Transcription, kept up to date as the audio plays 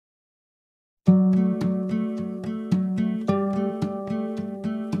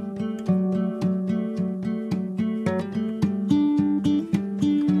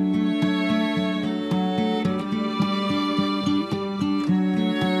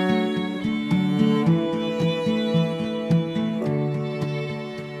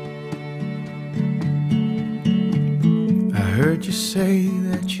heard you say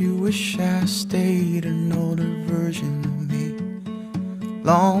that you wish I stayed an older version of me,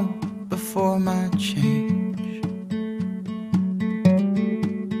 long before my change.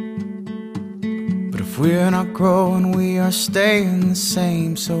 But if we're not growing, we are staying the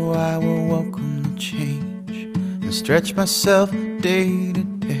same. So I will welcome the change and stretch myself day to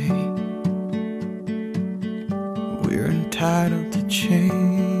day. We're entitled to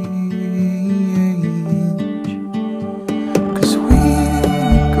change.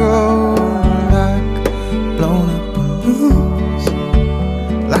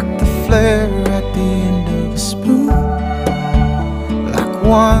 At the end of a spoon, like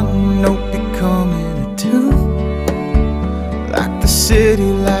one note becoming a tune, like the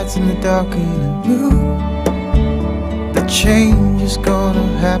city lights in the dark and the blue. The change is gonna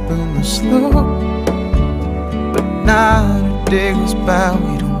happen slow, but not a day goes by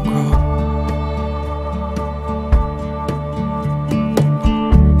we don't grow.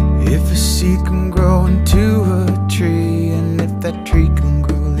 If a seed can grow into a tree, and if that tree can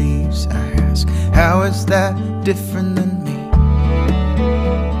grow leaves, I ask, how is that different than me?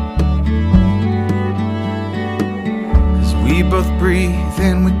 'Cause we both breathe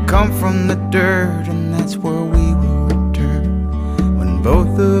and we come from the dirt, and that's where we will return when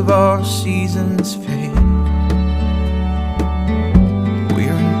both of our seasons fade. We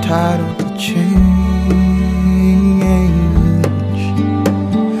are entitled to change,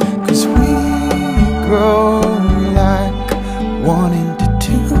 'cause we grow like one into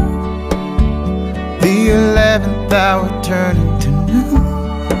two. The 11th hour turn into noon,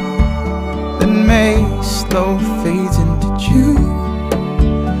 then May slow fades into June,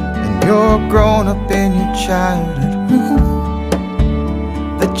 and you're grown up in your childhood room.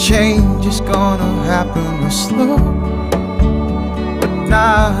 The change is gonna happen slow, but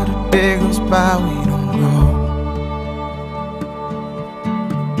not a day goes by we don't grow.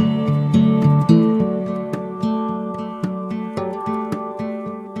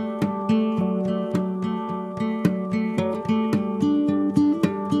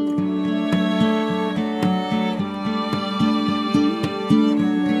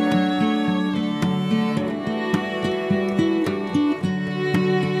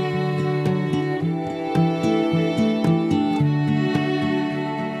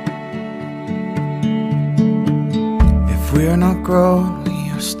 We're not growing, we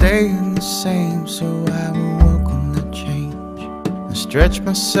are staying the same. So I will welcome the change and stretch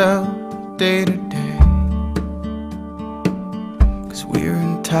myself day to day, 'cause we're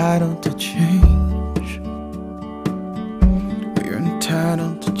entitled to change. We're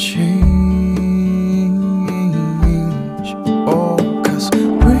entitled to change. Oh, 'cause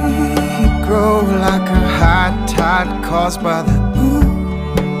we grow like a high tide caused by the moon,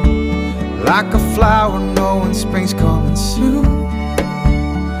 like a flower knowing spring's coming soon,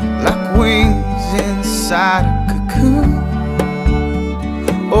 like wings inside a cocoon,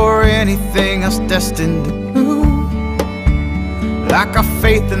 or anything else destined to bloom, like our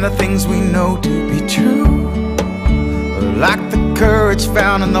faith in the things we know to be true, or like the courage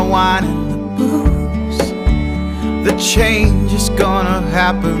found in the wine and the booze. The change is gonna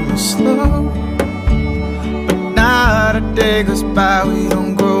happen slow, but not a day goes by we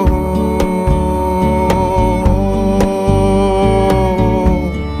don't grow.